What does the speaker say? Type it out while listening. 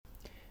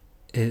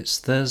It's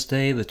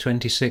Thursday, the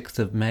 26th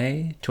of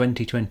May,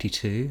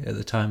 2022, at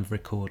the time of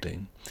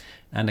recording.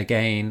 And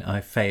again,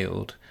 I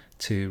failed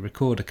to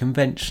record a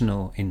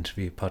conventional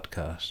interview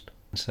podcast.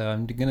 So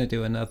I'm going to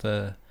do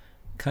another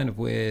kind of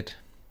weird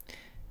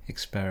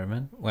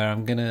experiment where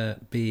I'm going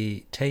to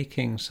be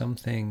taking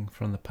something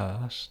from the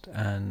past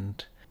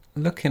and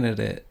looking at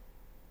it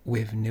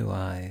with new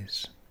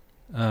eyes.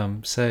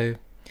 So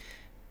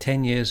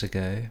 10 years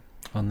ago,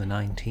 on the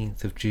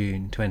 19th of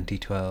June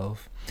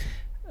 2012,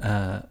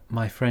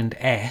 my friend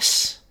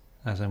S,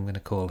 as I'm going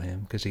to call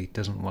him because he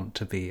doesn't want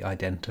to be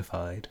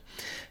identified,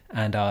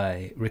 and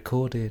I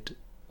recorded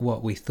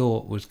what we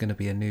thought was going to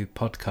be a new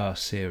podcast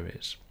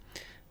series.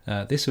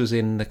 This was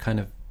in the kind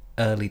of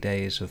early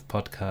days of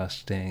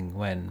podcasting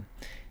when,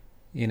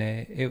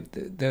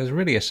 there was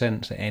really a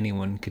sense that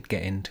anyone could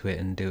get into it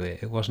and do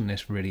it. It wasn't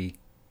this really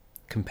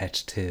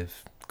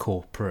competitive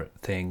corporate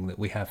thing that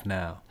we have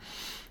now.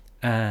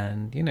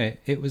 And,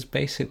 it was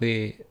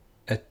basically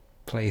a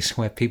place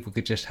where people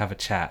could just have a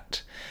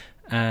chat.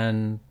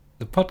 And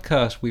the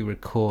podcast we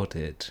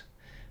recorded,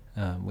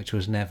 which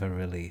was never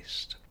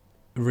released,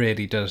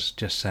 really does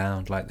just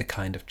sound like the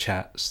kind of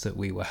chats that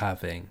we were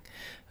having.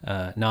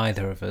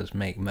 Neither of us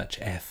make much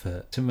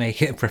effort to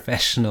make it a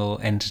professional,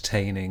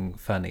 entertaining,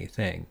 funny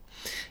thing.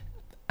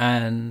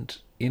 And,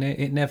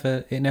 it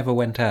never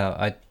went out.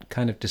 I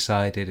kind of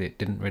decided it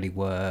didn't really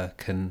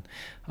work, and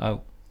I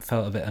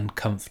felt a bit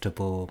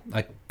uncomfortable.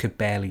 I could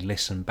barely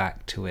listen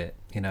back to it.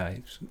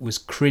 I was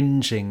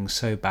cringing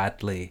so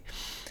badly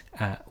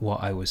at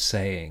what I was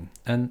saying,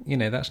 and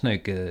that's no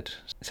good.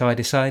 So I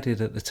decided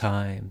at the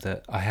time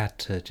that I had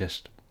to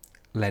just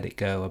let it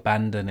go,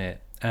 abandon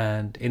it.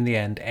 And in the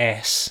end,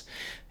 S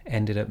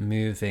ended up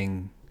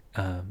moving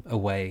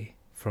away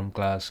from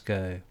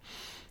Glasgow,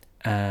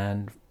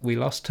 and we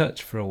lost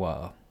touch for a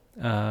while.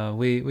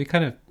 We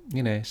kind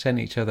of sent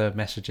each other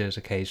messages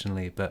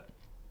occasionally, but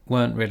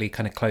weren't really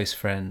kind of close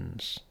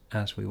friends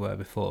as we were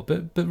before.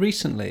 But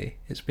recently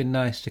it's been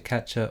nice to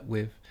catch up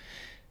with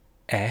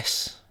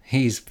S.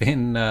 He's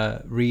been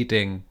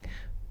reading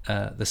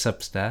the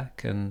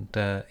Substack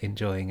and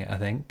enjoying it, I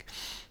think.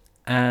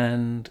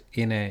 And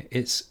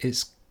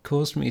it's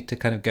caused me to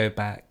kind of go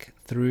back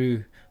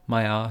through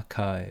my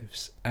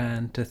archives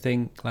and to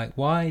think, like,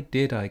 why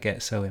did I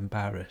get so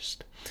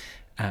embarrassed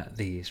at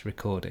these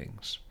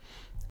recordings?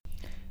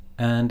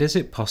 And is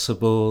it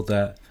possible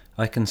that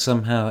I can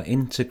somehow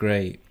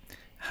integrate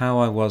how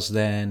I was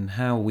then,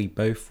 how we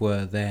both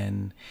were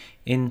then,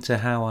 into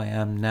how I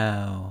am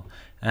now?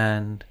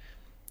 And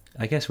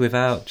I guess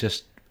without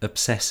just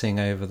obsessing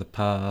over the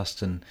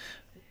past and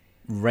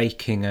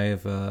raking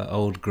over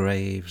old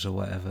graves or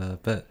whatever,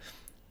 but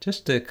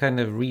just to kind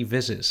of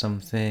revisit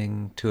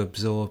something, to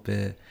absorb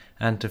it,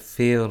 and to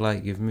feel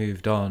like you've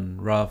moved on,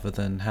 rather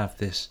than have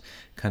this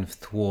kind of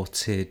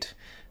thwarted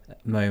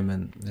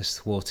moment, this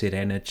thwarted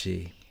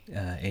energy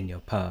in your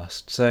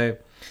past. So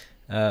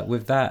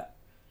with that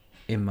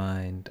in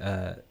mind,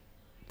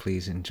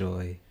 please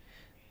enjoy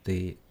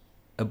the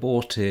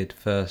aborted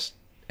first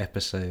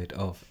episode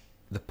of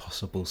the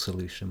Possible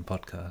Solution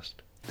podcast.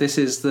 This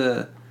is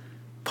the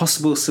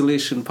Possible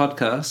Solution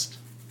podcast.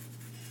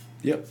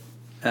 Yep.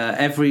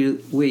 Every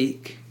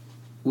week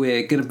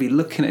we're going to be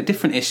looking at a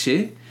different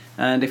issue,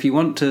 and if you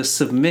want to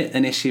submit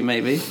an issue,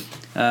 maybe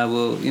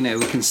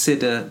we'll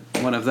consider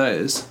one of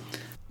those.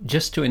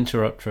 Just to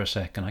interrupt for a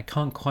second, I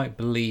can't quite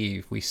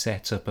believe we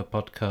set up a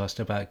podcast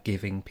about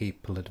giving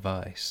people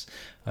advice.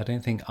 I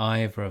don't think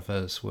either of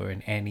us were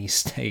in any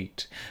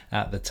state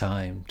at the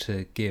time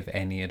to give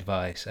any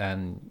advice,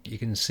 and you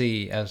can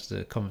see as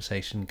the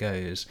conversation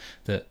goes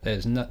that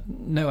there's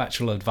no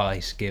actual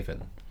advice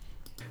given.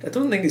 I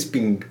don't think it's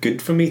been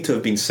good for me to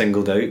have been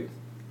singled out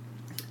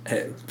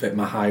at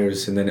my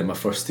hires and then at my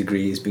first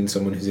degree as being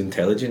someone who's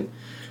intelligent,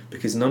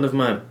 because none of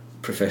my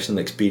professional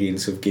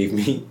experience have gave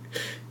me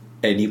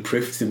any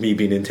proof to me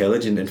being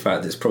intelligent. In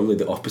fact, it's probably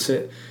the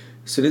opposite.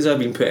 As soon as I've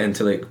been put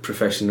into like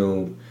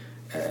professional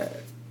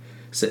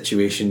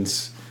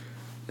situations,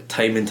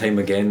 time and time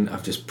again,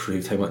 I've just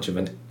proved how much of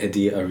an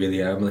idiot I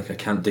really am. Like, I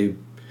can't do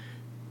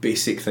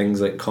basic things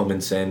like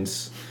common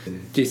sense.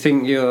 Do you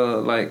think you're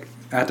like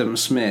Adam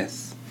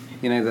Smith,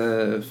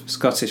 the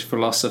Scottish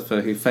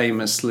philosopher who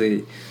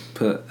famously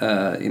put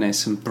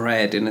some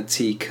bread in a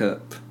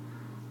teacup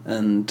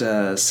and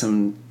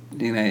some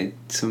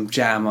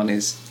jam on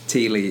his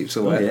tea leaves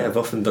or whatever? Yeah, I've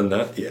often done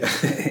that, yeah.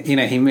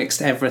 He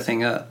mixed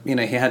everything up. He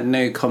had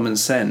no common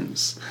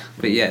sense,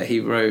 but yet he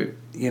wrote,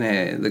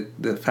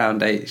 the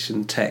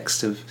foundation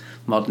text of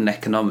modern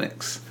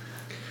economics.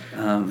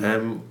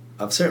 I've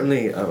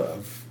certainly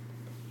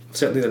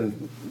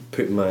done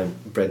put my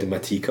bread in my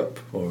teacup,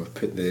 or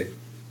put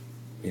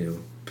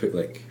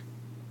like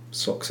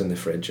socks in the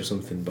fridge or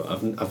something, but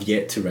I've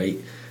yet to write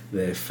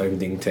the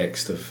founding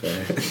text of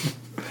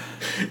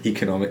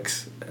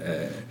economics.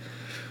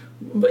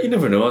 But you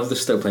never know, there's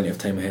still plenty of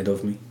time ahead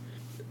of me.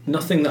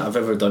 Nothing that I've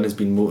ever done has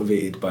been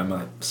motivated by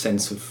my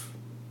sense of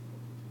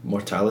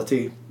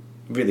mortality,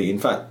 really. In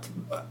fact,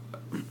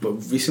 but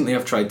recently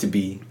I've tried to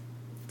be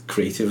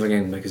creative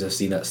again, because I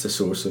see that's the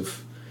source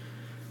of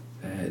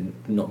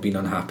not being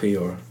unhappy,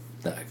 or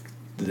that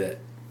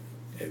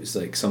it was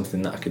like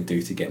something that I could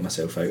do to get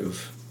myself out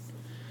of,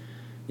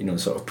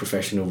 sort of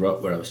professional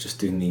rut where I was just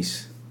doing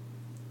these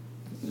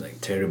like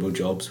terrible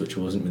jobs which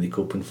I wasn't really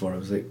coping for. I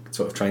was like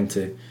sort of trying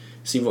to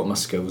see what my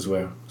skills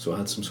were, so I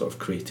had some sort of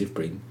creative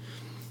brain.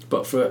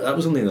 But that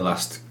was only in the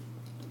last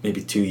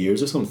maybe 2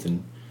 years or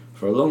something.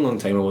 For a long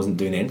time I wasn't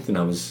doing anything.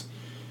 I was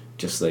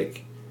just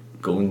like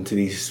going to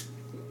these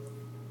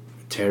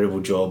terrible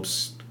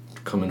jobs,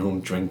 coming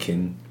home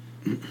drinking,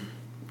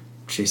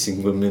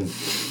 chasing women,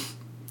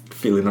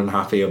 feeling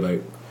unhappy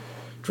about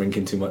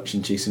drinking too much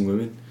and chasing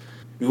women.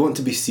 We want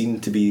to be seen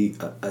to be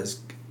as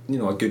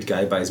a good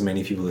guy by as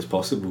many people as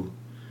possible.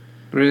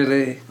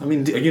 Really? I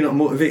mean, are you not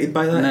motivated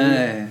by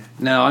that?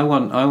 No. I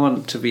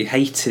want to be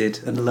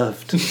hated and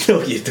loved.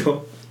 No, you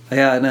don't.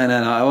 Yeah, no.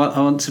 I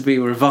want to be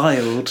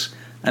reviled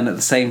and at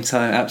the same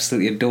time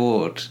absolutely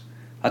adored.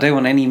 I don't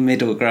want any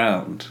middle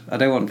ground. I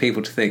don't want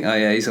people to think, oh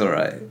yeah, he's all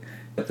right.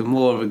 The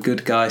more of a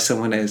good guy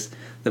someone is,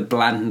 the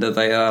blander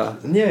they are.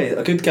 Yeah,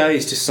 a good guy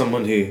is just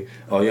someone who,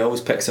 he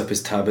always picks up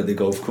his tab at the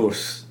golf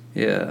course.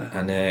 Yeah.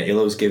 And he'll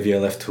always give you a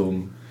lift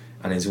home.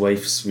 And his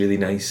wife's really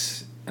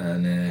nice.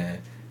 And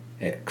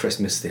at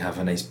Christmas they have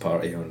a nice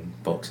party on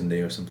Boxing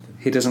Day or something.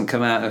 He doesn't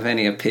come out of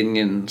any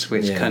opinions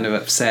which kind of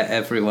upset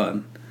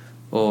everyone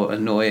or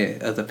annoy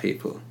other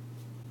people.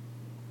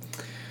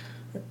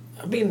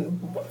 I mean,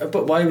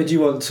 but why would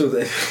you want, so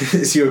that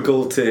it's your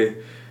goal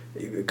to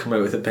come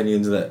out with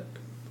opinions that...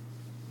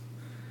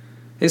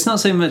 It's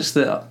not so much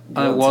that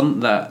I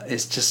want that,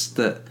 it's just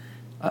that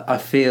I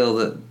feel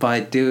that by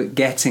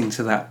getting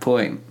to that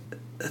point,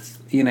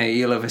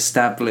 you'll have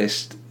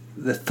established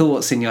the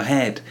thoughts in your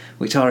head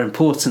which are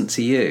important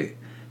to you,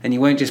 and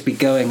you won't just be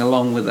going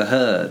along with the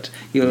herd.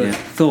 You'll have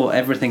thought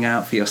everything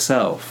out for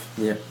yourself.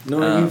 Yeah.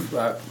 No,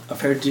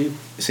 I've heard you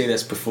say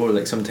this before,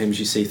 like sometimes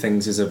you say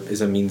things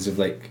as a means of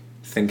like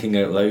thinking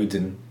out loud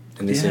in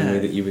the same way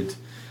that you would,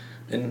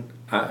 and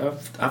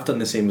I've done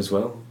the same as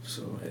well.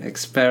 So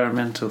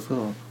experimental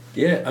thought.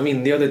 Yeah, I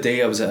mean, the other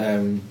day I was at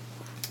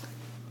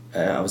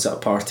a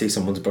party,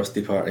 someone's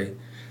birthday party,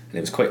 and it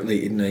was quite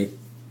late at night.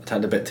 I'd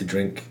had a bit to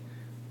drink,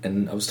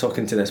 and I was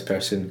talking to this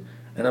person,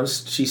 and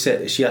she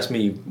asked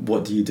me,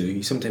 "What do you do?"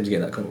 You sometimes get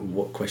that kind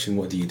of question,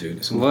 "What do you do?"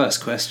 It's the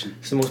worst question.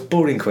 It's the most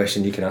boring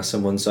question you can ask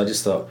someone. So I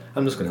just thought,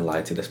 I'm just going to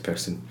lie to this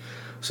person.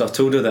 So I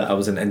told her that I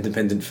was an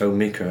independent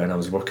filmmaker and I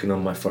was working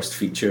on my first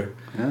feature.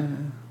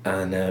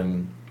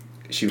 And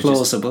she was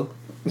plausible.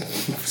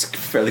 It's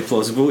fairly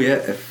plausible,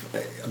 yeah.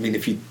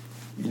 If you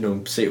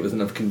say it with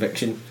enough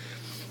conviction.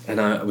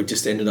 And we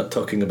just ended up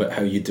talking about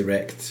how you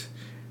direct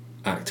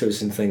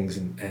actors and things,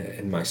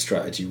 and my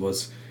strategy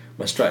was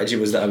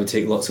that I would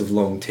take lots of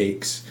long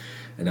takes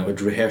and I would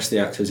rehearse the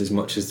actors as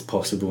much as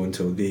possible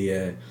until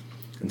they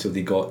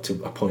got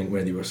to a point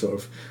where they were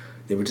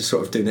just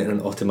sort of doing it in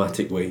an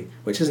automatic way,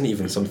 which isn't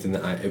even something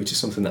it was just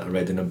something that I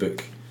read in a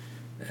book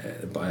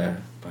by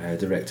a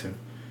director,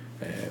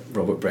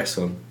 Robert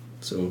Bresson.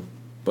 So,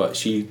 but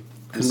she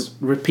was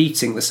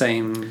repeating the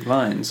same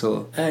lines,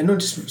 or no,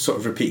 just sort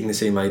of repeating the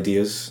same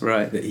ideas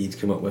that he'd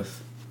come up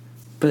with.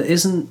 But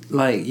isn't,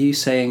 like, you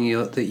saying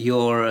that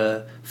you're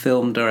a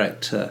film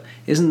director,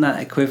 isn't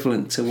that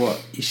equivalent to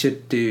what you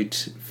should do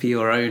for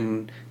your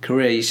own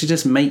career? You should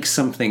just make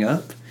something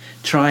up,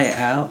 try it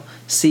out,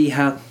 see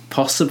how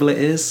possible it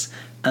is,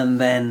 and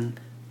then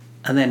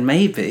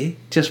maybe,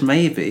 just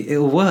maybe,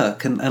 it'll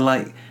work, and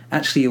like,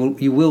 actually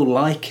you will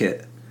like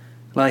it.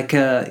 Like,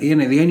 the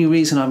only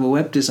reason I'm a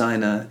web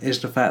designer is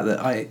the fact that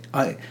I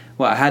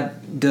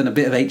had done a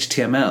bit of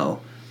HTML,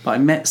 but I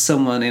met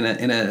someone in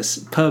a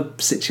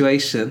pub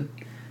situation,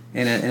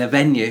 in a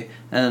venue,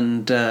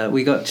 and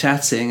we got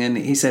chatting, and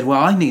he said,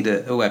 "Well, I need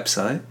a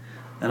website,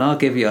 and I'll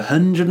give you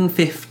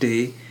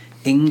 150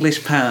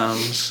 English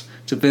pounds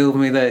to build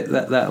me that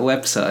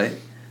website."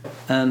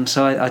 And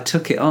so I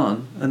took it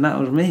on, and that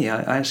was me.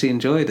 I actually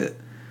enjoyed it.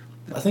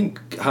 I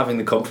think having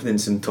the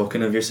confidence in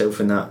talking of yourself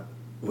in that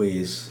way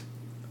is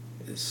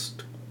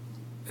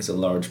a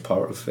large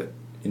part of it.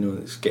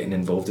 It's getting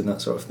involved in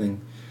that sort of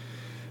thing.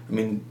 I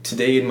mean,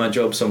 today in my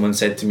job, someone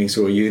said to me,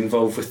 "So are you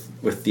involved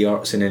with the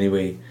arts in any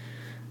way?"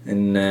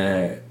 And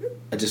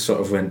I just sort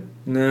of went,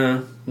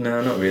 no,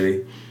 not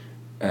really.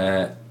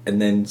 And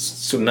then,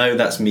 so now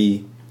that's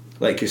me,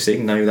 like you're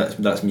saying, now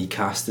that's me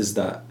cast as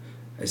that.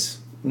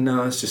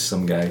 No, it's just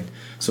some guy.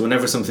 So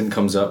whenever something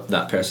comes up,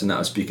 that person that I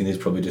was speaking to is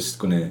probably just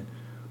going to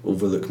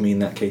overlook me in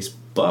that case.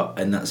 But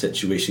in that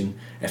situation,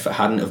 if it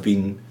hadn't have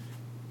been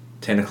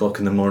 10 o'clock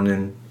in the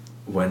morning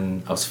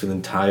when I was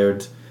feeling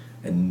tired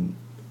and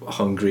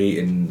hungry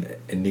and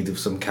in need of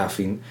some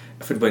caffeine,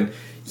 if it went,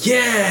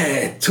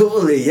 "Yeah,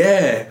 totally,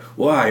 yeah,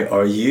 why,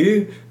 are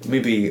you?"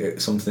 Maybe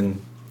something,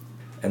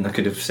 and I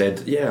could have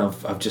said, "Yeah,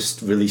 I've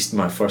just released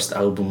my first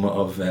album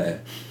of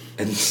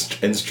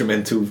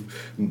instrumental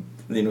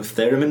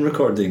theremin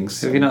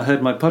recordings." Have you not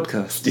heard my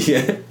podcast?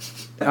 Yeah.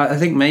 I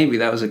think maybe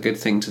that was a good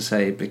thing to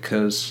say,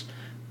 because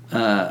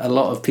a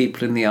lot of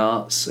people in the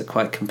arts are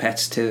quite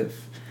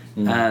competitive,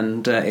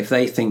 and if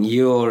they think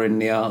you're in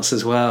the arts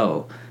as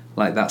well,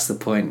 like that's the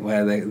point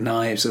where the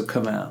knives will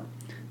come out.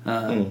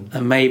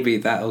 And maybe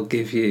that'll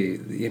give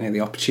you, you know,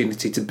 the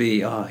opportunity to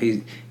be,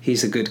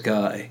 he's a good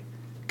guy,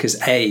 because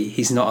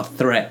he's not a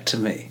threat to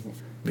me.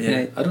 Yeah, You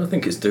know? I don't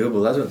think it's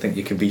doable. I don't think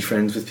you can be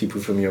friends with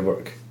people from your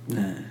work.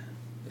 No.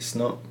 It's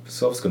not.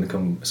 It's always going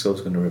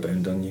to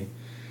rebound on you.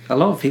 A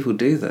lot of people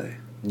do though.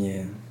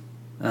 Yeah.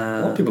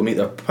 A lot of people meet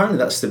their. Apparently,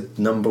 that's the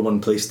number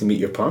one place to meet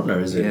your partner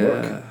is at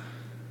work.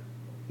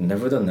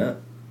 Never done that.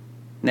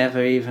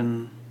 Never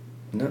even.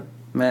 No.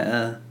 Met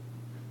a.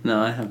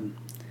 No, I haven't.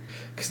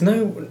 Because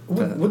now,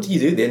 what do you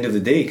do at the end of the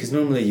day? Because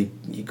normally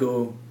you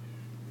go,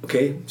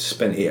 okay,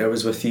 spent 8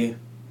 hours with you.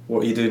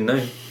 What are you doing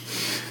now?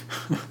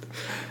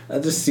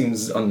 That just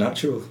seems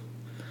unnatural.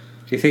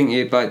 Do you think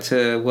you'd like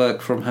to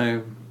work from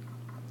home?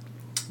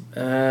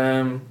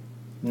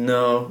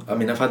 No. I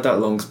mean, I've had that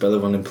long spell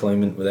of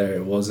unemployment where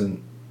it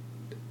wasn't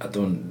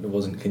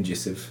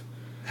conducive.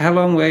 How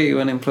long were you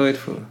unemployed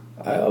for?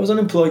 I was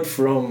unemployed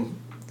from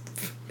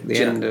The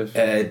end of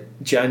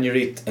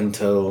January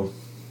until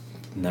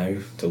now,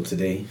 till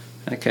today.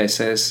 Okay,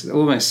 so it's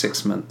almost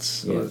 6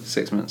 months. Yeah. Or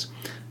 6 months.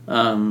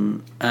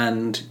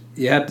 And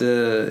you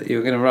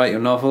were going to write your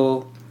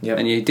novel. Yep.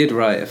 And you did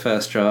write a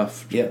first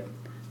draft. Yep.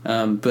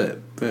 But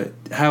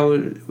how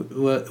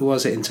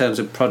was it in terms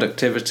of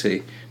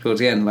productivity towards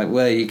the end? Like,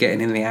 were you getting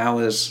in the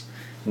hours?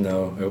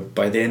 No,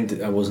 by the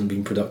end I wasn't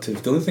being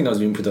productive. The only thing I was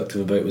being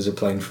productive about was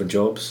applying for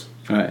jobs.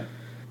 Right.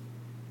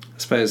 I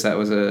suppose that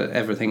was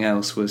everything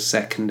else was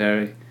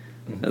secondary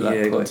at that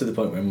It got point. to the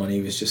point where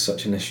money was just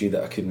such an issue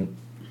that I couldn't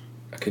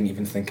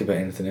even think about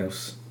anything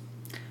else.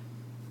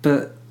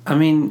 But I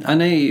mean, I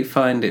know you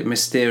find it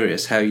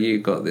mysterious how you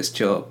got this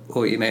job,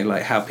 or you know,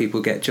 like how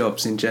people get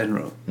jobs in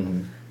general.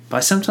 Mm-hmm. But I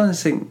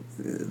sometimes think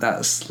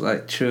that's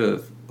like true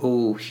of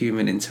all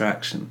human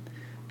interaction.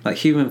 Like,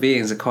 human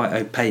beings are quite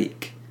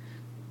opaque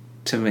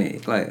to me.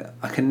 Like,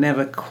 I can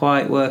never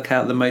quite work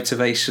out the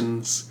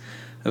motivations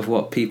of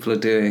what people are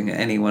doing at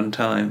any one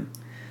time,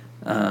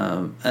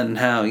 and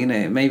how, you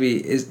know,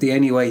 maybe is the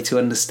only way to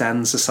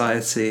understand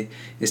society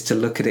is to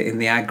look at it in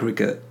the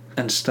aggregate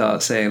and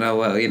start saying, oh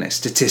well, you know,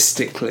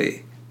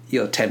 statistically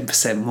you're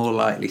 10% more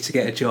likely to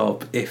get a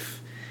job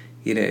if,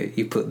 you know,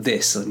 you put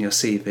this on your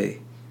CV.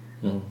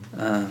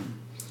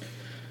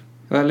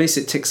 Well, at least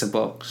it ticks a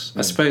box.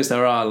 I suppose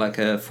there are like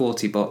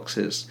 40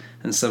 boxes,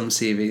 and some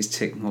CVs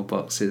tick more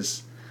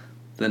boxes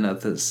than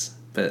others.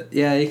 But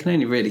yeah, you can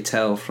only really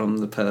tell from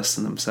the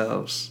person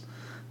themselves.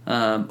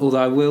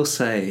 Although I will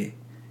say,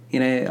 you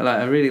know, like,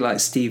 I really like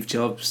Steve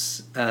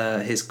Jobs,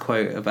 his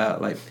quote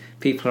about like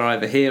people are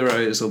either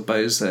heroes or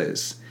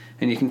bozos,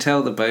 and you can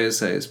tell the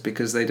bozos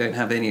because they don't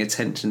have any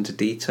attention to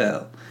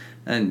detail,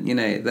 and you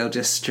know, they'll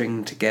just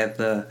string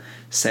together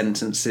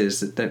sentences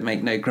that don't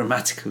make no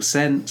grammatical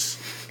sense.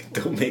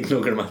 Don't make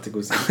no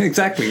grammatical sense.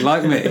 Exactly,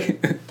 like me.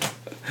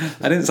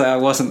 I didn't say I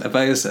wasn't a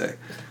bozo,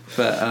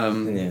 but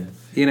Yeah.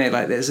 you know,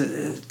 like, there's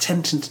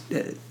attention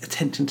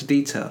to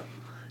detail,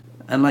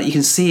 and like you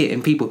can see it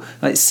in people.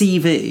 Like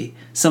CV,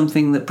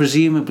 something that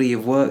presumably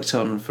you've worked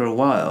on for a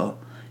while.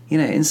 You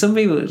know, in some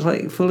people it's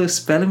like full of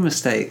spelling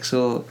mistakes,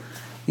 or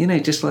you know,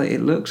 just like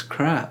it looks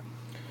crap.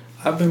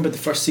 I remember the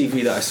first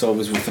CV that I saw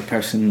was with a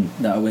person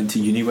that I went to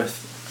uni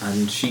with,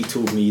 and she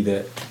told me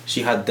that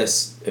she had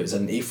this. It was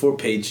an A4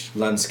 page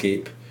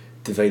landscape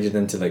divided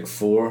into like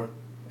 4,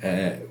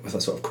 with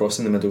a sort of cross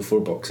in the middle, 4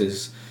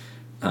 boxes,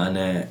 and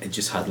it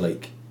just had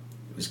like,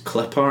 it was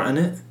clip art in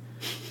it,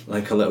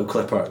 like a little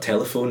clip art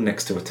telephone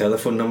next to a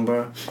telephone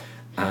number,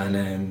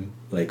 and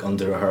like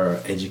under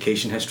her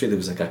education history there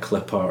was like a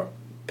clip art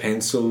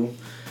pencil.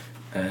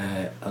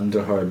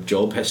 Under her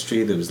job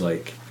history there was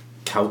like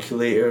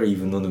calculator,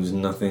 even though there was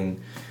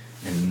nothing.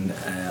 And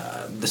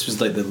this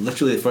was like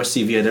literally the first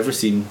CV I'd ever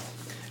seen,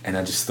 and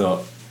I just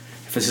thought,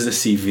 if this is a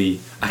CV,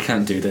 I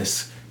can't do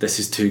this. This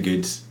is too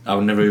good.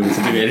 I'll never be able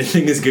to do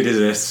anything as good as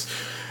this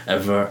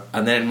ever.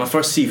 And then my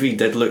first CV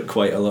did look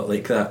quite a lot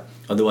like that,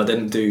 although I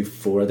didn't do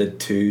 4, I did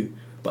 2,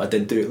 but I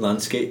did do it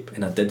landscape,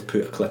 and I did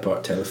put a clip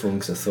art telephone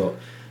because I thought,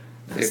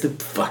 that's the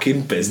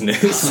fucking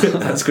business.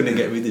 That's going to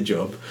get me the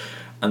job.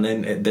 And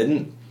then it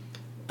didn't,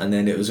 and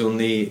then it was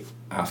only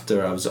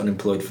after I was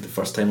unemployed for the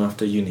first time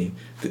after uni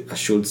that I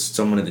showed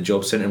someone at the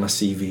job centre my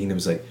CV, and it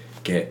was like,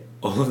 get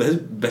all of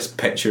this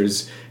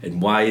pictures,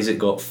 and why has it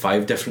got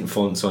 5 different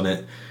fonts on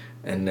it,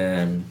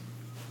 and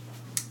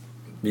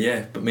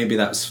yeah, but maybe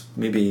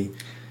you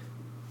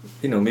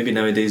know, maybe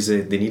nowadays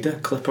they need a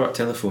clip art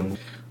telephone.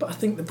 But I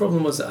think the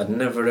problem was that I'd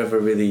never ever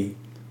really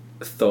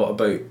thought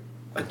about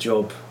a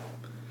job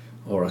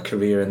or a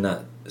career in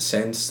that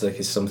sense, like,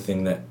 it's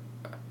something that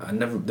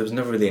there was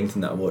never really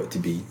anything that I wanted to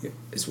be,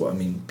 is what I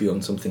mean,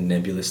 beyond something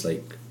nebulous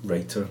like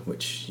writer,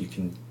 which you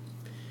can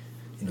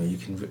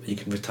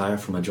retire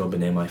from a job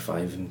in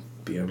MI5 and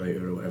be a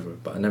writer or whatever,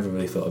 but I never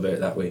really thought about it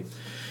that way.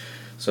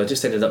 So I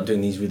just ended up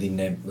doing these really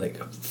like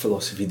a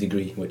philosophy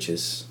degree, which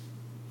is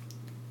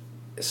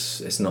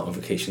it's not a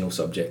vocational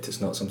subject, it's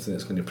not something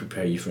that's going to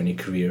prepare you for any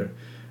career.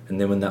 And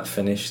then when that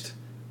finished,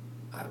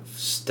 I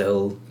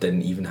still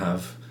didn't even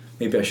have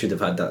maybe I should have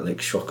had that like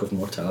shock of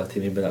mortality.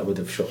 Maybe that would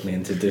have shocked me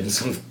into doing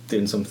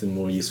something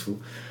more useful.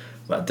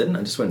 But I didn't.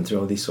 I just went through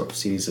all these sort of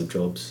series of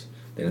jobs.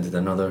 Then I did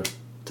another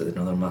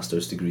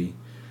master's degree,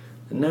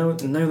 and now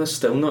there's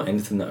still not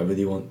anything that I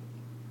really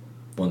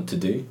want to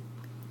do.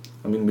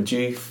 I mean,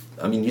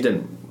 you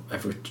didn't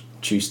ever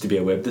choose to be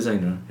a web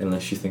designer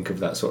unless you think of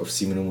that sort of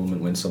seminal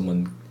moment when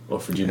someone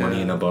offered you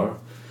money in a bar.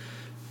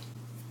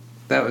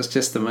 That was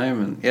just the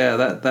moment. Yeah,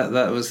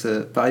 that was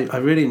the. But I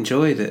really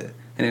enjoyed it,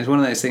 and it was one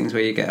of those things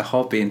where you get a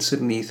hobby and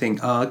suddenly you think,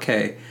 oh,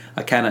 okay,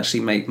 I can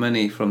actually make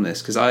money from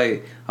this, because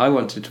I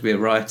wanted to be a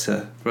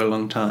writer for a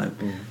long time,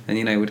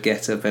 and would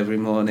get up every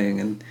morning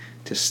and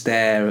just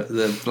stare at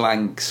the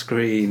blank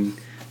screen,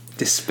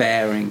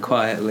 despairing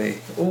quietly.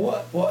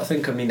 Well, what I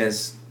think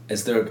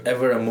is there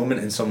ever a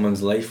moment in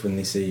someone's life when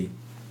they say,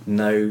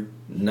 now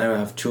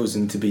I've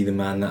chosen to be the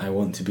man that I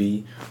want to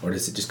be, or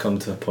does it just come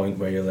to a point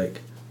where you're like,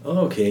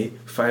 oh, okay,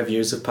 5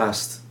 years have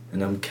passed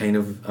and I'm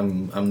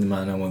the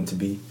man I want to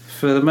be?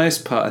 For the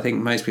most part, I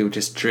think most people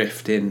just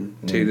drift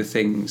into the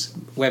things,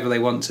 whether they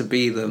want to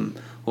be them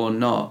or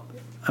not.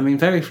 I mean,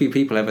 very few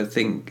people ever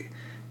think,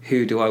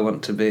 who do I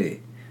want to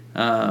be?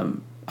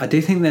 I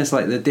do think there's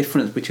like the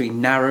difference between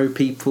narrow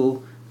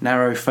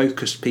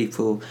focused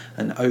people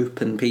and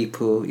open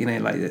people,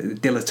 like the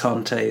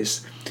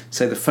dilettantes.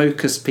 So the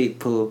focused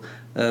people,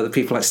 the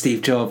people like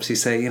Steve Jobs, who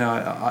say,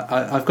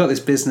 I've got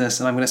this business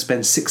and I'm going to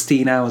spend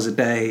 16 hours a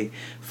day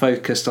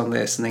focused on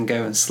this and then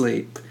go and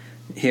sleep.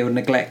 He'll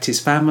neglect his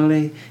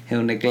family,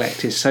 he'll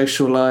neglect his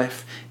social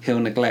life,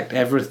 he'll neglect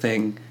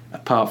everything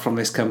apart from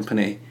this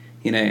company,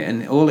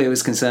 and all he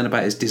was concerned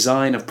about is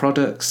design of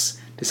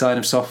products, design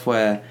of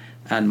software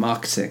and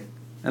marketing.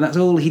 And that's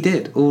all he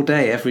did, all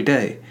day, every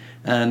day.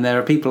 And there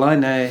are people I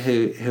know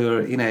who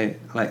are,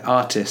 like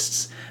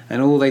artists,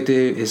 and all they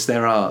do is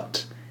their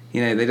art.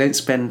 They don't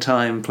spend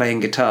time playing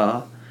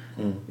guitar,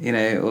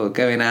 or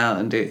going out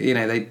and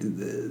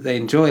do, they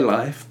enjoy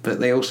life, but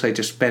they also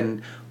just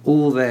spend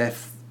all their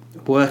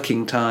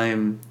working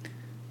time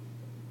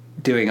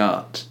doing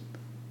art.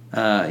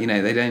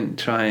 They don't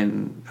try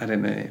and, I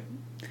don't know,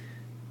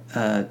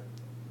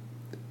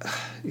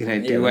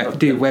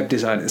 do web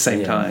design at the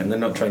same time. And they're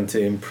not trying to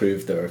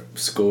improve their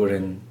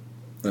scoring.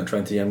 I'm going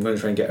to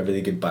try and get a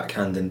really good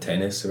backhand in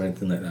tennis or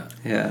anything like that.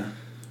 Yeah,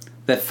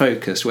 they're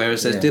focused.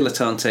 Whereas there's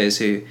dilettantes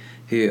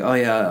who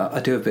I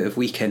do a bit of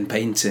weekend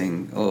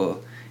painting, or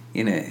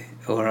I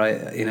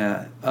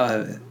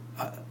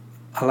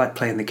like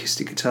playing the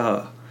acoustic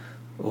guitar,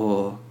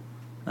 or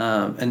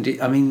I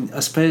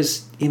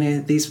suppose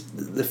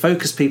the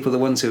focused people are the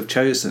ones who have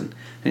chosen,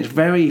 and it's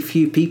very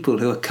few people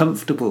who are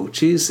comfortable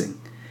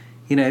choosing,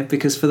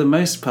 because for the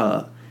most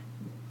part,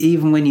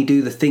 even when you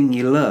do the thing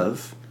you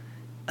love,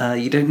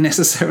 you don't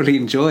necessarily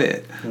enjoy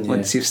it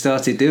once you've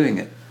started doing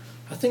it.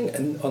 I think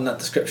on that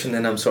description,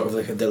 then I'm sort of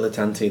like a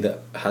dilettante that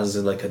has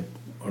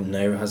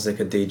now has a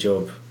day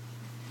job,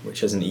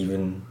 which isn't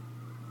even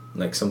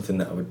like something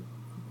that I would,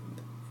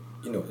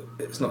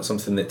 it's not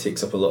something that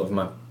takes up a lot of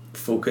my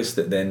focus,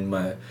 that then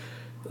my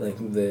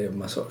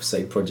sort of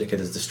side project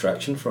is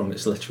distraction from.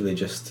 It's literally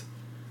just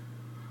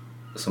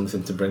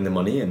something to bring the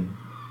money in.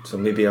 So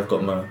maybe I've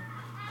got my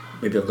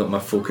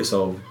focus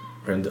all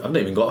around. I've not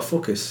even got a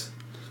focus.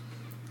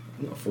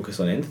 I'm not focused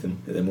on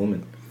anything at the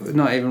moment.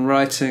 Not even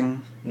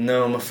writing?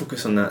 No, my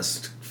focus on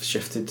that's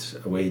shifted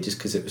away just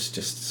because it was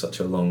just such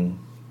a long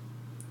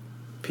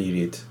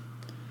period.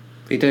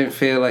 But you don't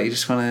feel like you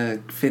just want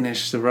to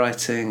finish the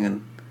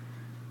writing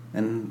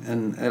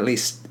and at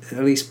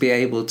least be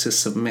able to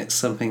submit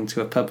something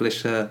to a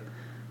publisher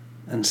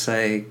and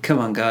say, come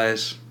on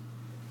guys.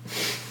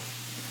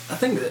 I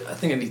think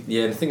I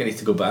need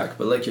to go back,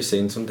 but like you're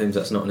saying, sometimes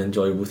that's not an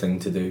enjoyable thing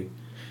to do.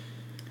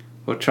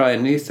 Or try a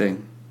new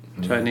thing.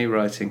 Try a new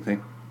writing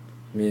thing.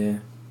 Yeah.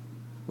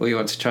 Or you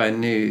want to try a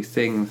new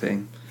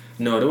thing.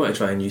 No, I don't want to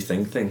try a new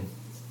thing.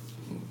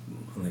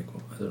 Like,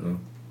 I don't know,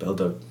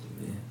 build a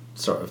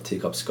sort of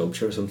take up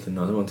sculpture or something.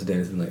 No, I don't want to do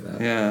anything like that.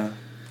 Yeah.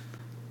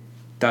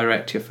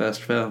 Direct your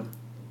first film.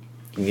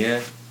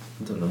 Yeah,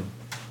 I don't know.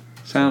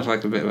 Sounds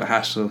like a bit of a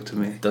hassle to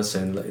me. It does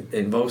sound like it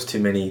involves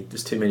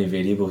there's too many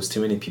variables,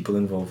 too many people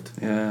involved.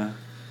 Yeah.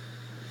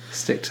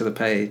 Stick to the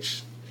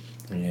page.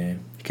 Yeah.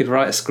 You could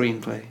write a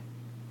screenplay.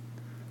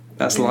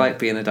 That's like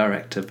being a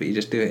director, but you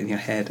just do it in your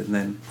head and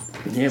then...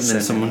 Yeah, and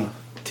then someone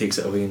takes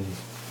it away and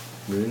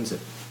ruins it.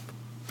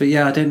 But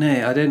yeah, I don't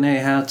know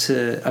how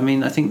to... I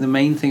mean, I think the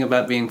main thing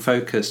about being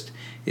focused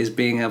is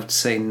being able to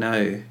say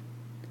no.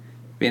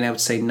 Being able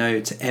to say no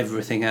to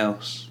everything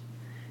else.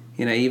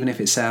 Even if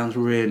it sounds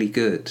really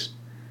good.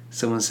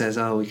 Someone says,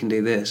 oh, we can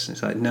do this.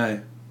 It's like,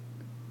 no,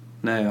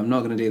 I'm not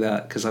going to do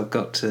that because I've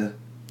got to...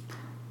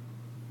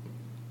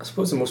 I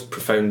suppose the most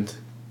profound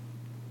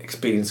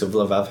experience of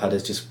love I've had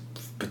is just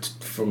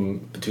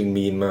between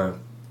me and my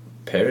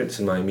parents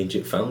and my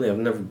immediate family. I've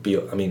never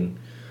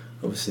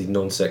obviously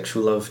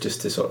non-sexual love,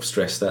 just to sort of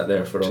stress that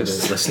there for all the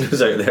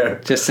listeners out there.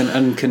 Just an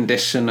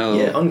unconditional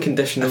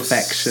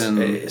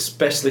affection.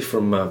 Especially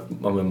from my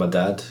mum and my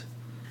dad.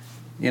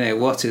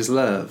 What is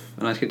love?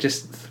 And I could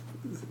just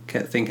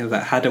kept thinking of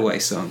that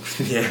Hadaway song.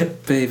 Yeah.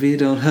 Baby,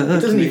 don't hurt me.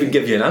 He doesn't even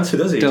give you an answer,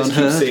 does he? Don't He just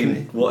keeps hurt saying,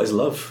 me. what is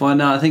love? Well,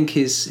 no, I think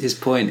his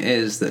point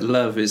is that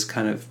love is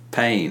kind of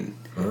pain.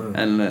 Oh.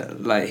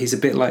 And like he's a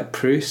bit like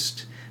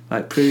Proust.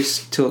 Like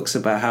Proust talks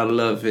about how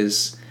love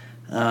is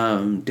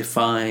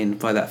defined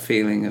by that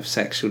feeling of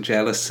sexual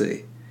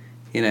jealousy.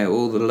 You know,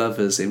 all the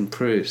lovers in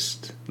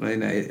Proust. You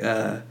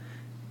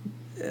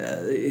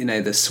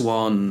know, the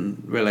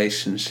Swan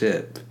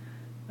relationship,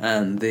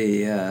 and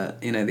the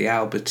the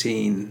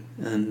Albertine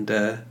and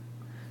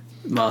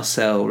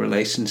Marcel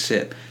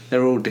relationship.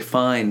 They're all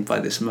defined by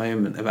this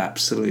moment of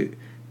absolute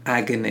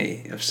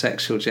agony of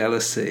sexual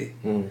jealousy.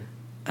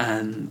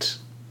 And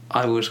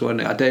I was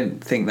wondering, I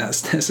don't think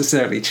that's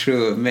necessarily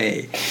true of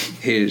me,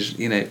 who's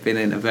been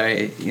in a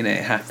very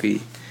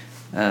happy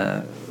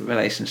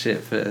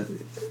relationship for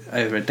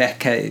over a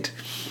decade,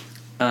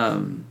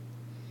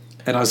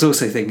 and I was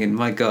also thinking,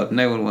 my God,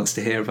 no one wants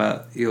to hear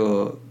about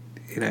your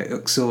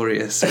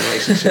uxorious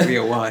relationship with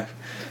your wife.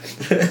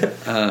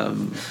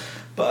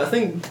 But I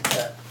think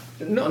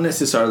not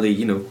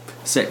necessarily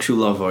sexual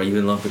love or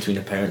even love between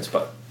the parents,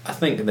 but I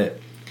think that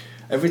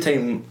every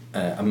time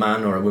a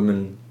man or a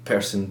woman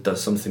person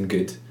does something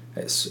good,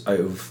 it's out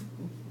of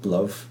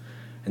love.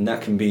 And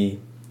that can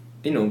be,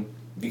 you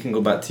can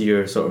go back to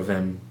your sort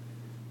of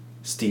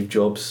Steve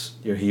Jobs,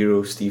 your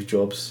hero Steve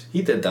Jobs.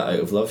 He did that out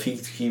of love.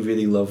 He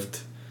really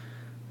loved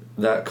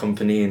that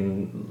company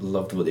and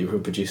loved what they were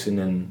producing,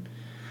 and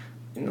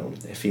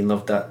if he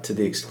loved that to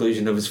the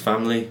exclusion of his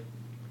family,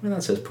 well,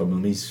 that's his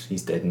problem.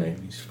 He's dead now.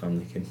 His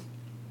family can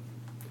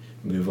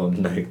move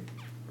on now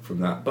from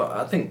that. But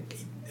I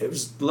think it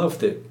was love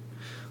that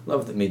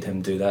made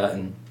him do that.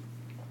 And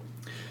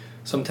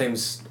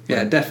sometimes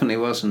it definitely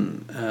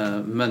wasn't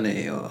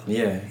money or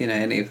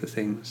any of the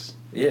things.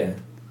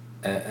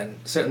 And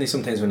certainly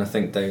sometimes when I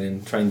think down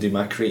and try and do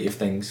my creative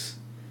things,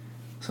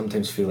 I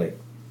sometimes feel like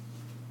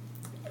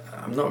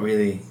I'm not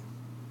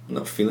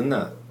feeling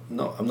that.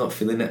 I'm not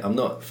feeling it. I'm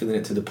not feeling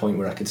it to the point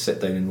where I could sit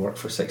down and work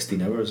for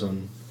 16 hours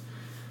on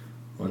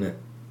it.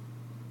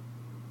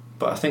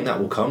 But I think that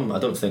will come. I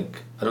don't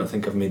think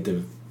I've made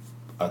the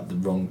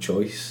wrong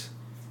choice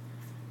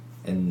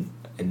in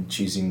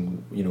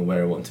choosing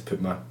where I want to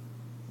put my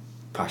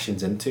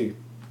passions into.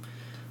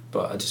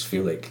 But I just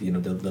feel like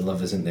the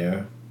love isn't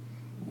there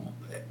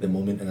at the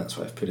moment, and that's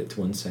why I've put it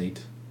to one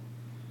side.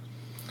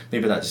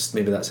 Maybe that's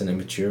an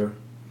immature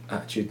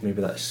attitude.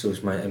 Maybe that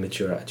shows my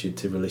immature attitude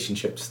to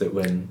relationships, that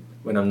when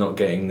I'm not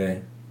getting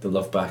the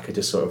love back, I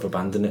just sort of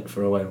abandon it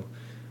for a while.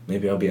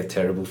 Maybe I'll be a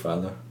terrible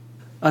father.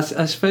 I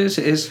suppose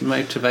it is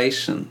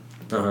motivation.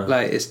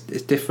 Like it's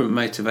different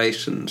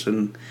motivations,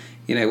 and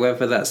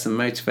whether that's the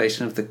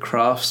motivation of the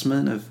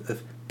craftsman,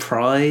 of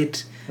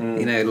pride,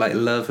 like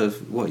love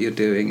of what you're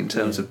doing in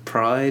terms of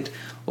pride,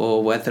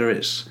 or whether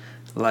it's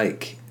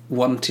like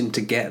wanting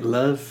to get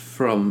love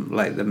from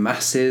like the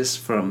masses,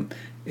 from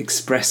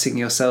expressing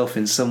yourself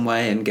in some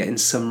way and getting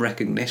some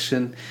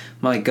recognition.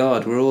 My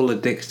God, we're all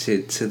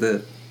addicted to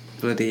the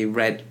bloody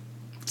red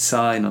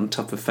sign on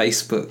top of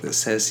Facebook that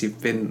says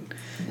you've been,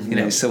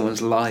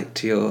 someone's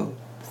liked your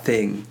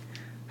thing,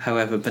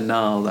 however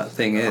banal that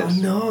thing is.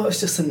 Oh no, it's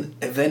just an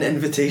event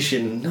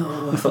invitation.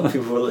 No, I thought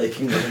people were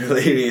liking a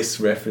hilarious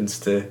reference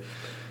to,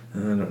 I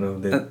don't know,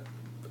 the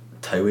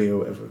Towie or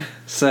whatever.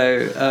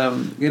 So,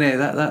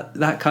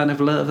 that kind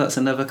of love, that's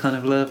another kind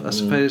of love, I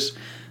suppose.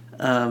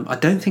 I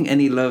don't think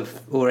any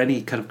love or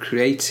any kind of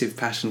creative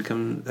passion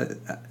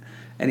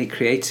any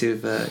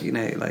creative,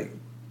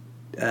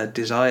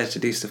 desire to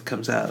do stuff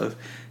comes out of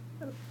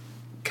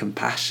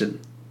compassion.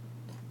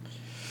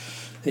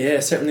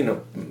 Yeah, certainly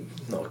not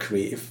a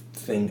creative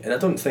thing, and I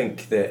don't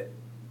think that.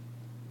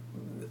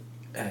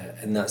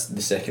 And that's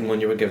the second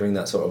one you were giving,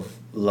 that sort of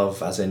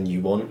love, as in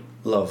you want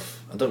love.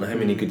 I don't know how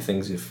many good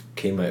things have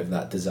came out of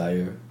that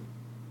desire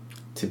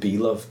to be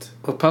loved.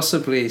 Well,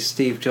 possibly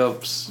Steve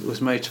Jobs was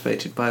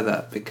motivated by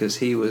that because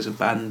he was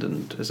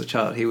abandoned as a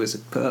child. He was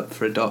put up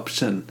for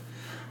adoption,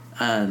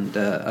 and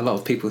a lot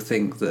of people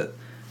think that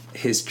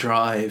his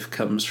drive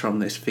comes from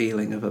this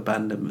feeling of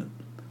abandonment.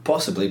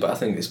 Possibly, but I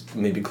think it's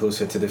maybe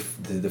closer to the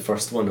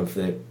first one of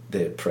the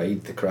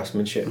pride, the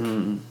craftsmanship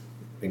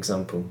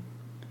example.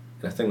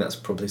 And I think that's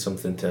probably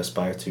something to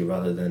aspire to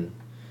rather than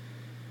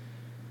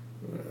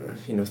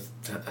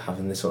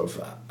having this sort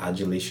of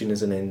adulation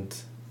as an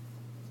end.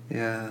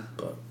 Yeah.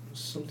 But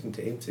something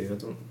to aim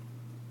to.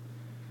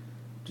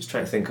 Just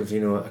trying to think of,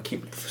 I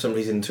keep, for some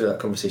reason through that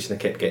conversation I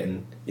kept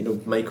getting,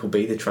 Michael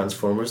Bay, the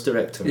Transformers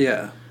director.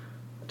 Yeah.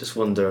 I just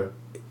wonder,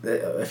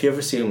 if you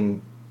ever see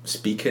him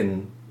speak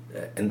in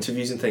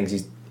interviews and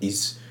things,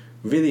 he's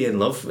really in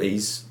love.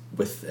 He's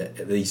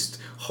with these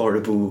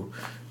horrible,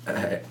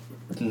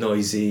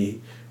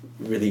 noisy,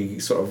 really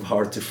sort of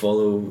hard to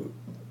follow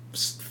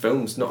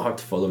films. Not hard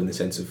to follow in the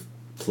sense of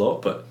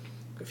plot, but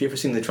if you've ever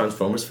seen the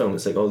Transformers film,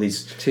 it's like all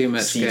these too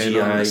much CGI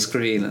going on the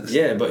screen.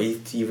 Yeah, but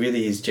he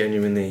really is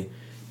genuinely,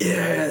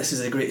 this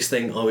is the greatest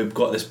thing. Oh, we've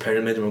got this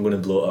pyramid and we're going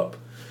to blow it up,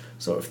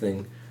 sort of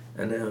thing.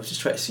 And I was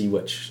just trying to see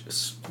which,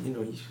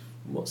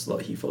 what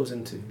slot he falls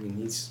into. I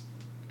mean,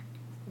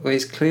 Well,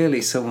 he's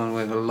clearly someone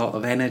with a lot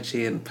of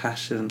energy and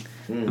passion.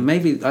 And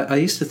maybe I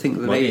used to think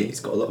that money. He's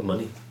got a lot of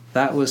money.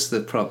 That was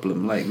the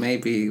problem. Like,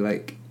 maybe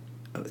like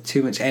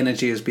too much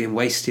energy was being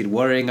wasted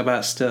worrying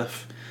about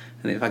stuff.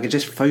 And if I could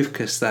just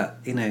focus that,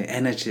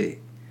 energy,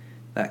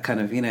 that kind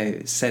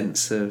of,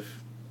 sense of,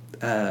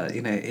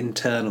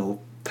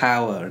 internal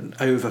power and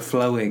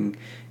overflowing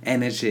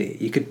energy,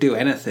 you could do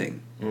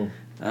anything.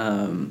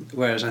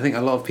 Whereas I think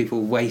a lot of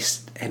people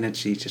waste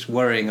energy just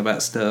worrying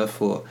about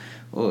stuff or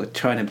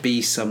trying to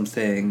be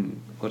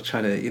something or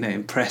trying to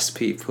impress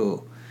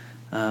people.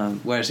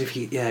 Whereas if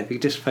you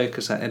just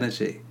focus that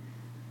energy,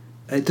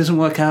 it doesn't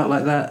work out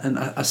like that. And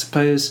I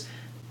suppose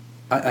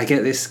I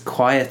get this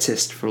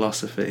quietist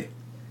philosophy,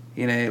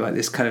 like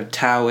this kind of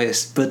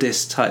Taoist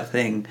Buddhist type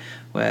thing,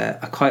 where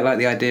I quite like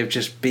the idea of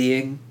just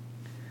being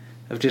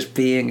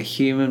a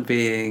human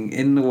being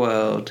in the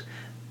world,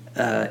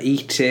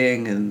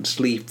 eating and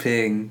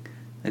sleeping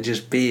and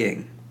just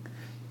being.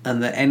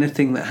 And that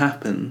anything that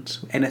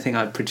happens, anything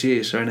I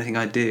produce or anything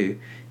I do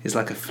is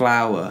like a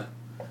flower,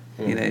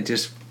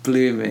 just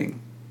blooming.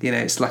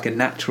 It's like a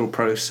natural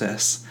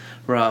process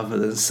rather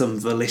than some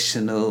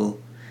volitional,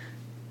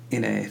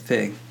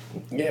 thing.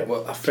 Yeah,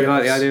 well, do you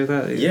like the idea of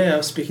that? Yeah, I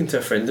was speaking to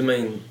a friend of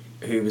mine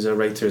who was a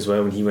writer as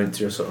well, and he went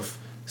through a sort of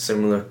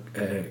similar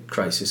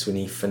crisis when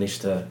he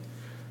finished a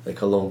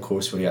long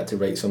course where he had to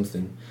write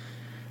something,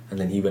 and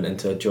then he went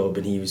into a job,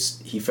 and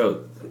he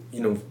felt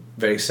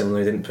very similar.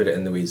 He didn't put it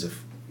in the ways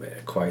of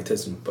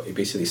quietism, but he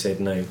basically said,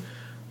 now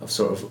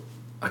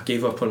I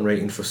gave up on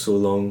writing for so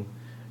long,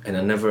 and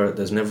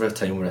there's never a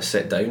time where I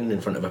sit down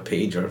in front of a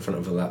page or in front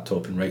of a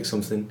laptop and write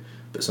something,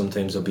 but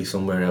sometimes I'll be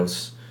somewhere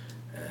else,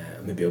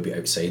 maybe I'll be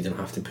outside and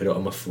have to put it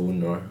on my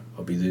phone, or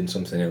I'll be doing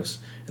something else,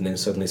 and then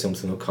suddenly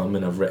something will come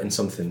and I've written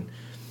something,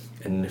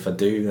 and if I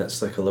do,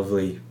 that's like a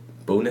lovely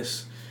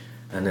bonus.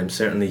 And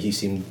certainly he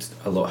seemed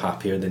a lot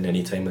happier than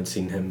any time I'd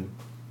seen him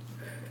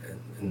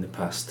in the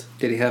past.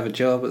 Did he have a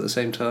job at the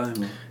same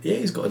time? Or? Yeah,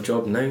 he's got a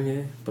job now,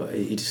 yeah, but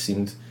he just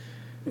seemed...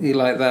 You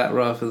like that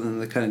rather than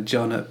the kind of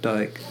John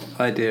Updike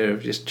idea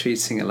of just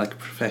treating it like a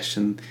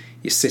profession.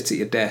 You sit at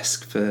your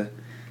desk for,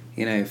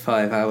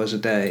 5 hours a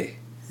day.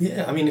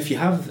 Yeah, I mean, if you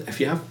have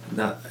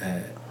that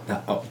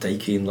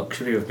Updikean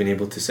luxury of being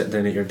able to sit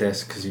down at your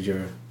desk because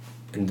you're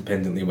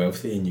independently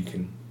wealthy and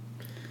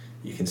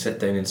you can sit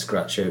down and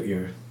scratch out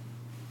your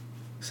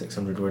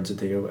 600 words a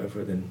day or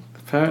whatever, then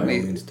apparently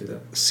by all means do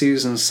that.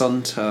 Susan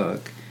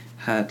Sontag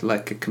had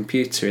like a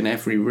computer in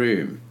every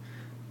room,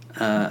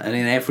 and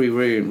in every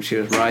room she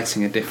was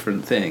writing a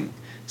different thing.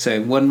 So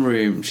in one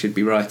room she'd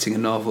be writing a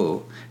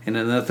novel, in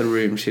another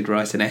room she'd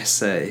write an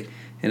essay,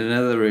 in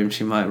another room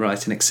she might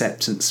write an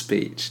acceptance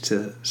speech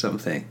to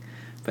something,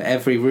 but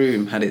every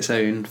room had its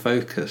own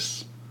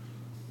focus.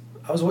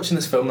 I was watching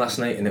this film last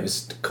night and it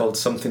was called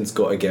Something's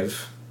Gotta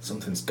Give.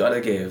 Something's Gotta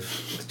Give,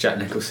 with Jack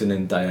Nicholson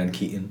and Diane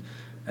Keaton.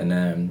 And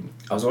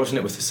I was watching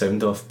it with the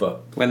sound off,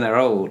 but... When they're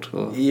old?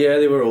 Or? Yeah,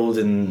 they were old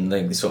and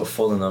like they sort of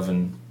fall in love,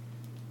 and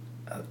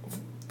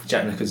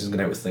Jack Nicholson's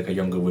going out with like a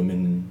younger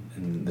woman,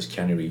 and there's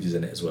Keanu Reeves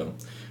in it as well.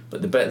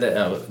 But the bit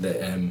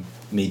that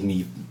made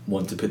me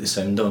want to put the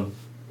sound on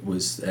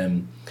was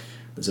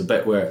there's a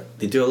bit where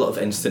they do a lot of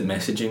instant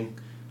messaging,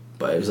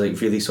 but it was like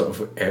really sort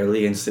of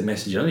early instant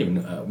messaging. I don't even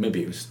know,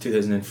 maybe it was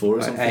 2004 or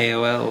like something.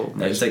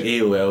 AOL. It was like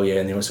AOL, yeah,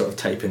 and they were sort of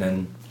typing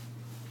in.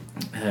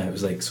 It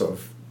was like sort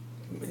of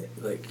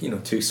like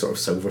two sort of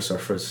silver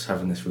surfers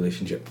having this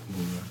relationship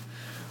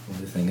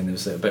over the thing, and there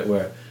was like a bit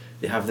where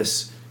they have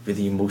this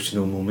really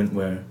emotional moment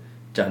where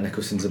Jack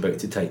Nicholson's about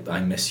to type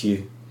 "I miss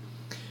you,"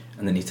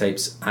 and then he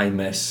types "I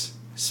miss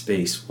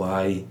space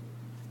Y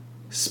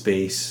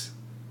space."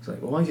 It's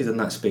like, well, why have you done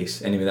that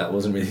space? Anyway, that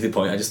wasn't really the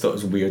point. I just thought it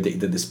was weird that he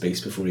did the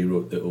space before he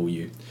wrote the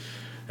OU.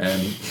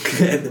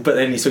 But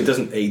then he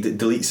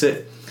deletes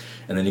it,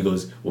 and then he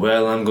goes,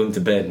 "Well, I'm going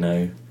to bed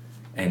now."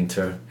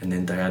 Enter, and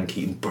then Diane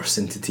Keaton bursts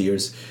into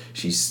tears.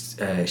 She's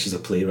a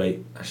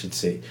playwright, I should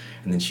say,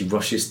 and then she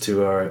rushes to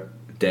her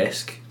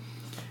desk,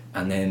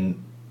 and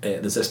then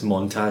there's this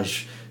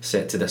montage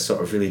set to this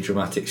sort of really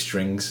dramatic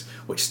strings,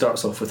 which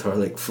starts off with her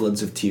like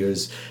floods of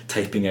tears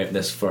typing out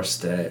this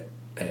first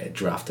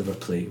draft of her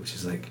play, which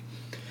is like,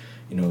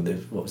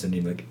 what was her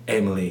name, like,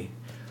 Emily,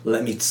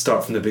 let me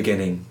start from the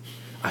beginning.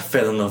 I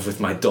fell in love with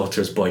my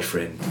daughter's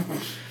boyfriend.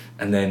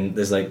 And then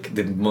there's like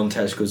the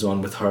montage goes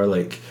on with her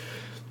like,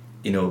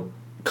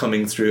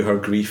 coming through her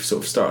grief,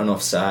 sort of starting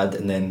off sad,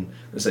 and then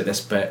there's like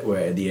this bit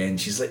where at the end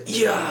she's like,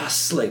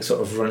 yes, like sort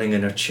of running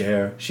in her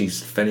chair.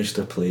 She's finished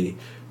her play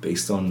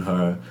based on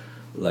her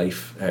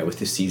life with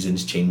the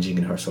seasons changing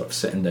and her sort of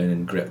sitting down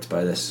and gripped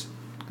by this.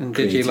 And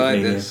did you like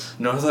mania. this?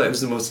 No, I thought it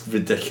was the most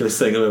ridiculous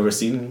thing I've ever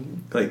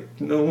seen. Like,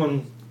 no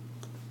one...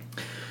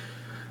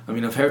 I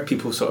mean, I've heard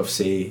people sort of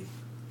say,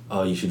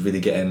 oh, you should really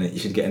get in it, you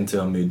should get into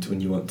a mood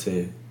when you want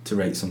to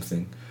write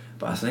something.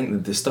 But I think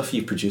that the stuff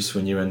you produce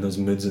when you're in those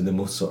moods are the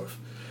most sort of...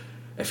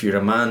 If you're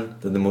a man,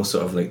 they're the most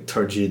sort of like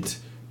turgid,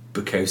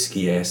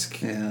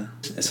 Bukowski-esque. Yeah.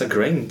 It's a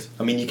grind.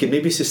 I mean, you could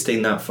maybe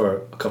sustain that for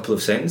a couple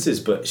of sentences,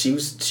 but she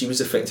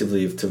was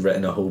effectively to have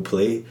written a whole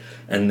play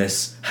in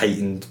this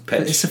heightened pitch.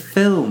 But it's a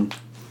film.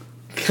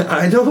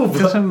 I know, It but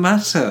doesn't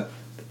matter.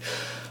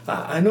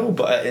 I know,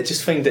 but I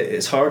just find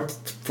it's hard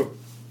to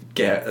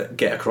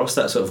get across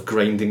that sort of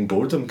grinding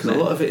boredom, because a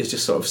lot of it is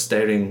just sort of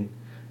staring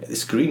at the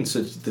screen.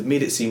 So they've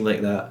made it seem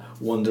like that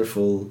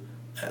wonderful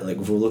like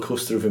roller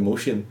coaster of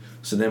emotion.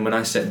 So then when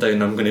I sit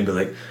down, I'm going to be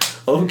like,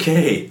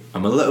 okay,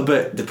 I'm a little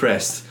bit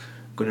depressed.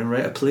 I'm going to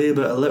write a play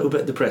about a little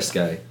bit depressed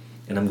guy,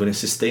 and I'm going to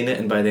sustain it,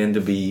 and by the end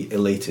I'll be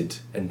elated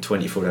in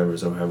 24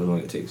 hours or however long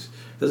it takes.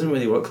 It doesn't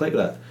really work like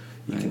that.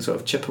 You can sort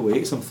of chip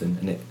away at something,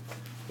 and it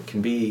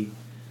can be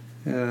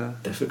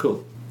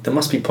difficult. There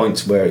must be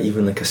points where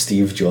even like a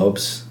Steve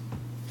Jobs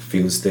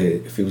feels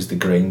the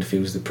grind,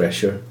 feels the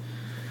pressure,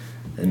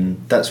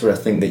 and that's where I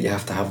think that you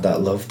have to have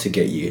that love to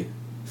get you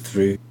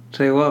through.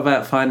 So what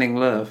about finding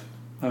love?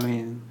 I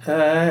mean,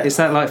 is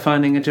that like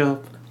finding a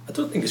job? I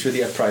don't think it's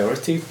really a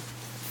priority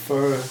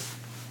for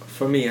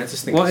me. I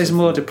just think what is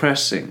more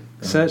depressing,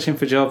 searching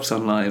for jobs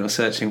online or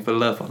searching for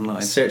love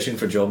online? Searching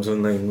for jobs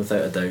online,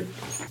 without a doubt.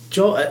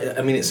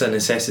 I mean, it's a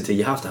necessity.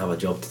 You have to have a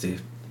job to do,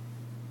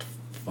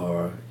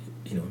 or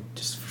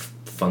just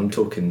fun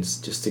tokens,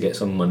 just to get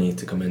some money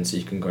to come in so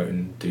you can go out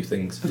and do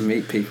things and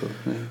meet people.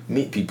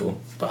 Meet people,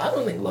 but I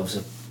don't think love's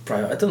a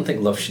I don't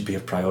think love should be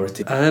a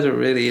priority. I heard a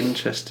really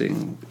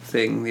interesting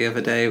thing the other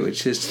day,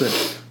 which is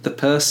that the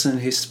person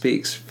who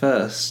speaks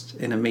first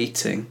in a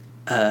meeting,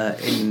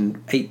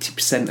 in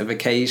 80% of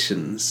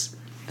occasions,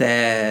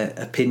 their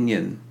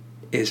opinion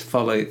is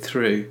followed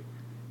through.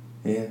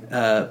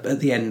 At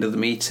the end of the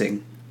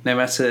meeting, no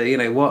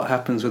matter what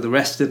happens with the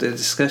rest of the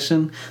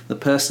discussion, the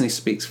person who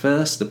speaks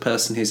first, the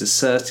person who's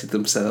asserted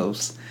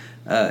themselves,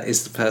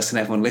 is the person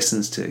everyone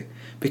listens to.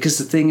 Because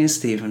the thing is,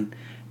 Stephen,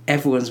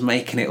 everyone's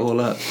making it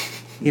all up.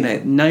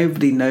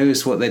 Nobody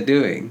knows what they're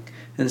doing,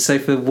 and so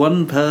for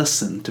one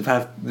person to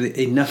have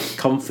enough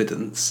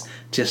confidence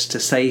just to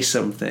say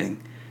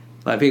something,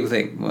 like people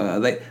think,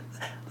 well,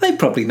 they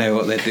probably know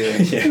what they're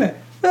doing.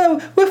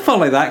 We'll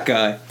follow that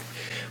guy.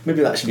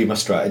 Maybe that should be my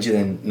strategy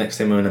then. Next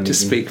time I'm in a meeting,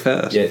 just speak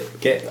first. Yeah,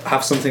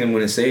 have something I'm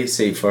going to say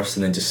it first,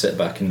 and then just sit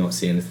back and not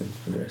say anything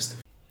for the rest.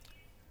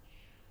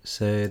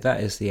 So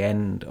that is the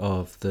end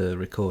of the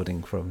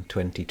recording from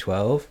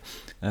 2012,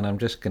 and I'm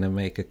just going to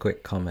make a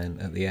quick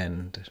comment at the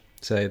end.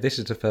 So this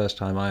is the first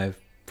time I've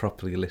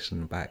properly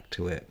listened back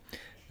to it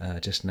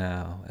just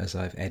now, as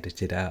I've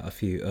edited out a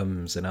few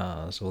ums and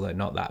ahs, although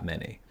not that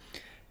many.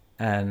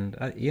 And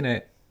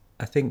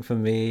I think for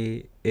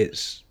me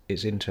it's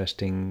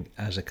interesting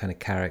as a kind of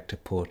character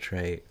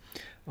portrait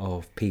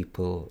of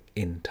people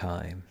in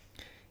time.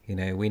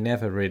 We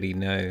never really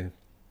know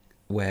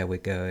where we're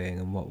going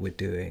and what we're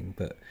doing,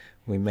 but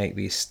we make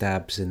these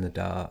stabs in the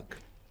dark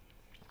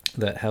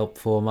that help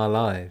form our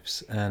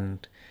lives,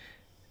 and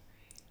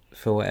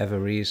for whatever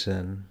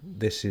reason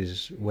this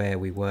is where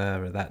we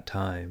were at that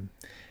time,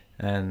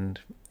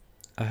 and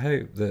I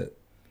hope that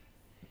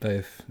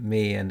both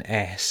me and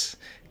S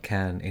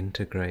can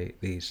integrate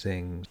these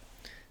things.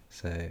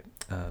 So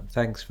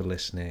thanks for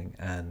listening,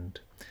 and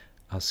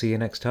I'll see you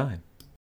next time.